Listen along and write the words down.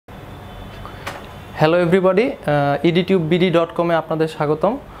Hello everybody, edutubebd.com-এ আপনাদের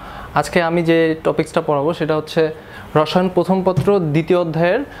স্বাগতম। আজকে আমি যে টপিকসটা পড়াবো সেটা হচ্ছে রসায়ন প্রথম পত্র দ্বিতীয়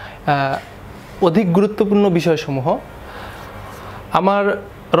অধ্যায়ের অধিক গুরুত্বপূর্ণ বিষয়সমূহ। আমার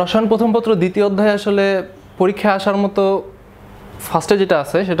রসায়ন প্রথম পত্র দ্বিতীয় অধ্যায় আসলে পরীক্ষায় আসার মতো ফার্স্টে যেটা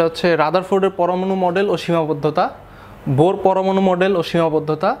আছে সেটা হচ্ছে রাদারফোর্ডের পরমাণু মডেল ও সীমাবদ্ধতা, বোর পরমাণু মডেল ও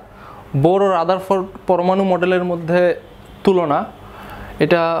সীমাবদ্ধতা, বোর ও রাদারফোর্ড পরমাণু মডেলের মধ্যে তুলনা,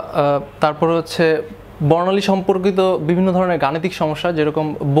 এটা তারপরে হচ্ছে বর্ণালী সম্পর্কিত বিভিন্ন ধরনের গাণিতিক সমস্যা, যেরকম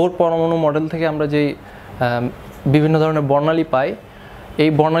বোর পরমাণু মডেল থেকে আমরা যেই বিভিন্ন ধরনের বর্ণালী পাই, এই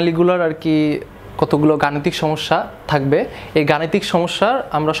বর্ণালীগুলোর আর কি কতগুলো গাণিতিক সমস্যা থাকবে, এই গাণিতিক সমস্যার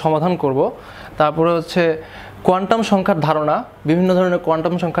আমরা সমাধান করব। তারপরে হচ্ছে কোয়ান্টাম সংখ্যার ধারণা, বিভিন্ন ধরনের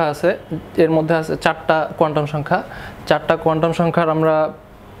কোয়ান্টাম সংখ্যা আছে, এর মধ্যে আছে 4টা কোয়ান্টাম সংখ্যা, 4টা কোয়ান্টাম সংখ্যার আমরা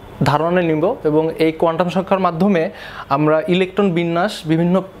ধারণা নিব এবং এই কোয়ান্টাম সংখ্যার মাধ্যমে আমরা ইলেকট্রন বিন্যাস,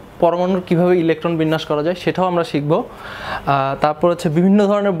 বিভিন্ন পরমাণুর কীভাবে ইলেকট্রন বিন্যাস করা যায় সেটাও আমরা শিখব। তারপর হচ্ছে বিভিন্ন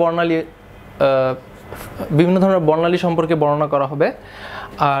ধরনের বর্ণালী সম্পর্কে বর্ণনা করা হবে।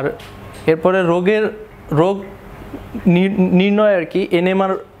 আর এরপরে রোগ নির্ণয় আর কি,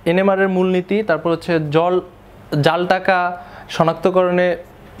 এনএমআরের মূলনীতি, তারপর হচ্ছে জাল টাকা শনাক্তকরণে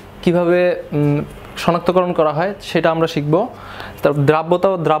কিভাবে শনাক্তকরণ করা হয় সেটা আমরা শিখব। তারপর দ্রাব্যতা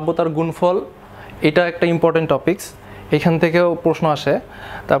ও দ্রাব্যতার গুণফল, এটা একটা ইম্পর্টেন্ট টপিকস, এখান থেকেও প্রশ্ন আসে।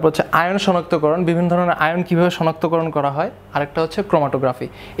 তারপর হচ্ছে আয়ন শনাক্তকরণ, বিভিন্ন ধরনের আয়ন কীভাবে শনাক্তকরণ করা হয়, আরেকটা হচ্ছে ক্রোমাটোগ্রাফি।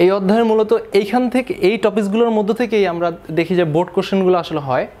 এই অধ্যায়ের মূলত এইখান থেকে, এই টপিকসগুলোর মধ্য থেকেই আমরা দেখি যে বোর্ড কোশ্চেনগুলো আসলে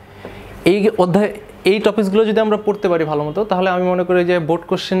হয়। এই টপিকসগুলো যদি আমরা পড়তে পারি ভালো মতো, তাহলে আমি মনে করি যে বোর্ড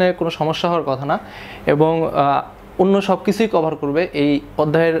কোশ্চেনে কোনো সমস্যা হওয়ার কথা না, এবং অন্য সব কিছুই কভার করবে এই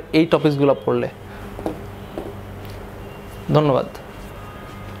অধ্যায়ের এই টপিকসগুলো পড়লে। ধন্যবাদ।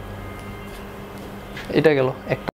 এটা গেল একটা।